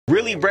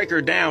Really break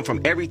her down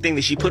from everything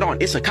that she put on.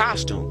 It's a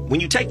costume.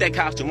 When you take that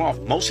costume off,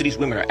 most of these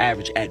women are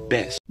average at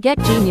best.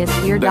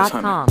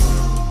 GetGeniusGear.com.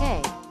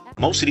 Hey.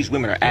 Most of these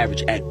women are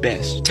average at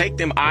best. Take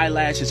them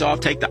eyelashes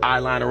off, take the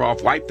eyeliner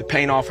off, wipe the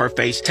paint off her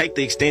face, take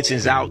the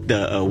extensions out,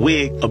 the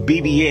wig, a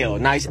BBL,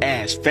 nice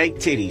ass, fake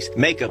titties,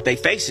 makeup, they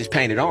face is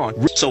painted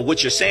on. So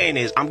what you're saying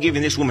is, I'm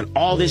giving this woman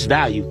all this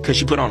value because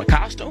she put on a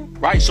costume,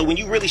 right? So when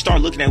you really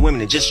start looking at women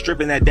and just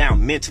stripping that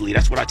down mentally,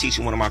 that's what I teach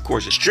in one of my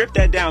courses. Strip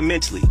that down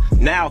mentally.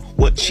 Now,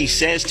 what she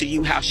says to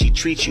you, how she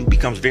treats you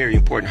becomes very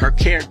important. Her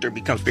character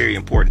becomes very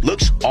important.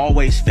 Looks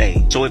always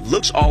fade. So if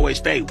looks always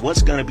fade,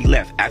 what's going to be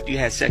left after you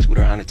had sex with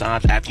her 100 times?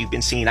 After you've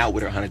been seen out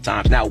with her 100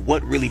 times. Now,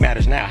 what really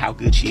matters now? How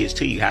good she is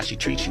to you, how she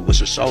treats you, what's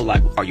her soul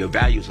like, are your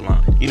values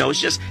aligned? You know, it's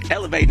just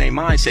elevating their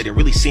mindset and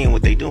really seeing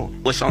what they're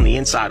doing. What's on the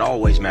inside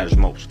always matters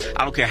most.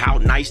 I don't care how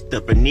nice the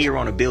veneer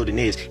on a building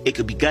is, it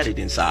could be gutted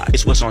inside.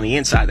 It's what's on the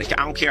inside.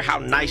 I don't care how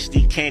nice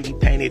the candy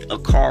painted a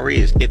car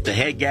is. If the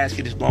head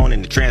gasket is blown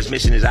and the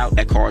transmission is out,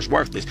 that car is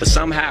worthless. But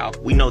somehow,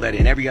 we know that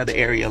in every other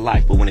area of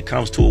life, but when it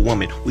comes to a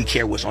woman, we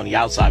care what's on the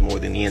outside more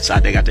than the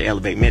inside. They got to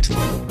elevate mentally.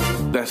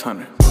 That's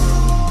 100.